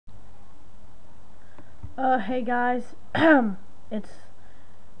Hey guys, it's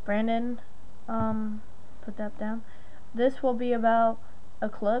Brandon. Put that down. This will be about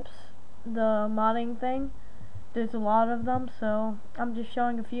Eclipse, the modding thing. There's a lot of them, so I'm just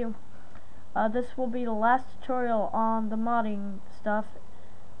showing a few. This will be the last tutorial on the modding stuff.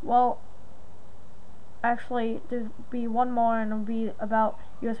 Well, actually, there'll be one more, and it'll be about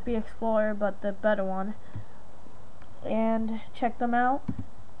USB Explorer, but the better one. And check them out,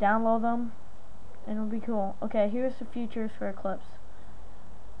 download them, and it'll be cool. Okay, here's the features for Eclipse.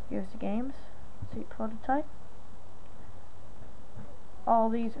 Here's the games. See, prototype. All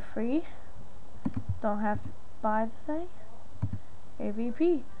these are free. Don't have to buy the thing.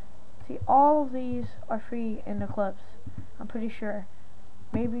 AVP. See, all of these are free in Eclipse. I'm pretty sure.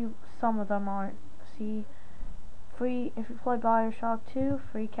 Maybe some of them aren't. See, free if you play Bioshock 2,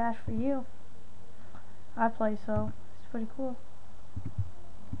 free cash for you. I play, so it's pretty cool.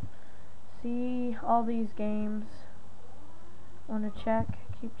 See all these games. Want to check?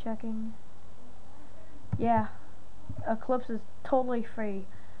 Keep checking. Yeah, Eclipse is totally free.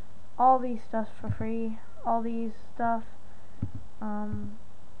 All these stuff for free. All these stuff.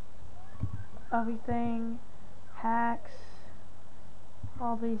 Everything. Hacks.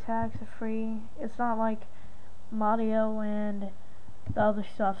 All these hacks are free. It's not like Mario and the other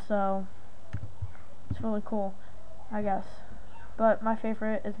stuff, so it's really cool, I guess. But my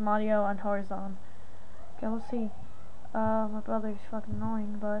favorite is Mario and Horizon. Okay, let's see. My brother's fucking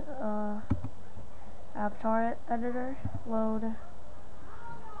annoying, but avatar editor, load.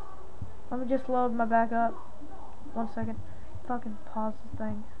 Let me just load my backup. 1 second. Fucking pause this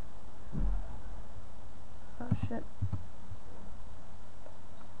thing. Oh shit.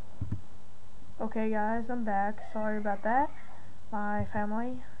 Okay guys, I'm back. Sorry about that. My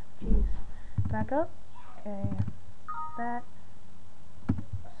family. Jeez. Back up. Okay. That.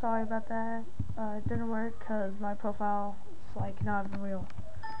 Sorry about that. It didn't work because my profile is like not even real.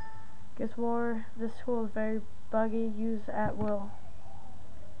 Guess War. This tool is very buggy. Use at will.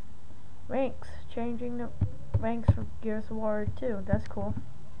 Ranks. Changing the ranks for Gears of War 2. That's cool.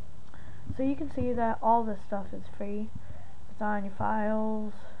 So you can see that all this stuff is free. Design your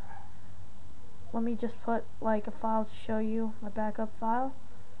files. Let me just put like a file to show you my backup file.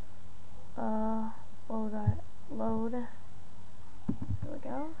 Load. There we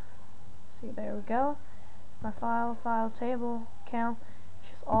go. See, there we go. My file table count.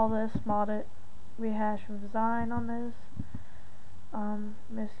 Just all this, mod it, rehash and design on this.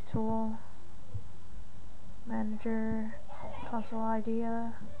 Miss tool, manager, console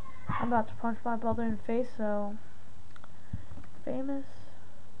idea. I'm about to punch my brother in the face, so famous.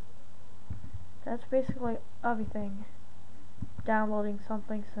 That's basically everything. Downloading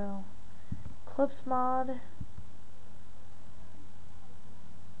something, so Eclipse mod.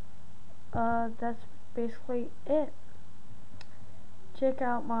 That's basically it. Check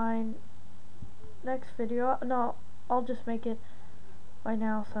out my next video. No, I'll just make it right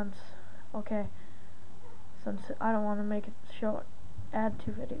now since I don't want to make it short. Add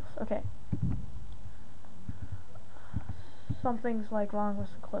 2 videos. Okay. Something's like wrong with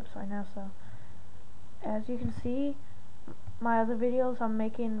Eclipse right now, so as you can see, my other videos I'm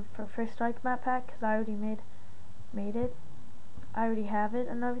making for First Strike map pack because I already made it. I already have it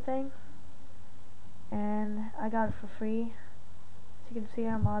and everything, and I got it for free. As you can see,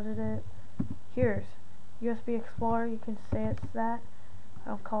 I modded it. Here's USB Explorer. You can say it's that. I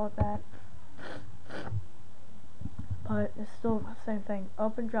don't call it that, but it's still the same thing.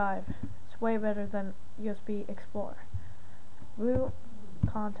 Open Drive. It's way better than USB Explorer. Root,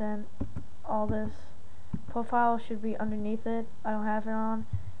 content, all this. Profile should be underneath it. I don't have it on.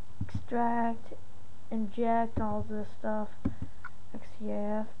 Extract, inject, all this stuff.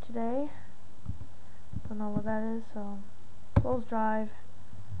 XCAF today. Don't know what that is, so close drive.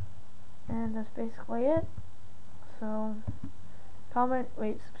 And that's basically it. So comment,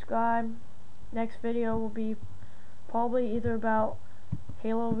 rate, subscribe. Next video will be probably either about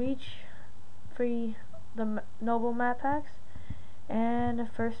Halo Reach, free the Noble map packs, and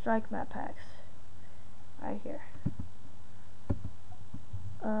First Strike map packs. Right here.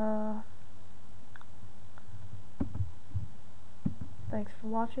 Thanks for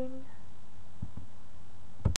watching.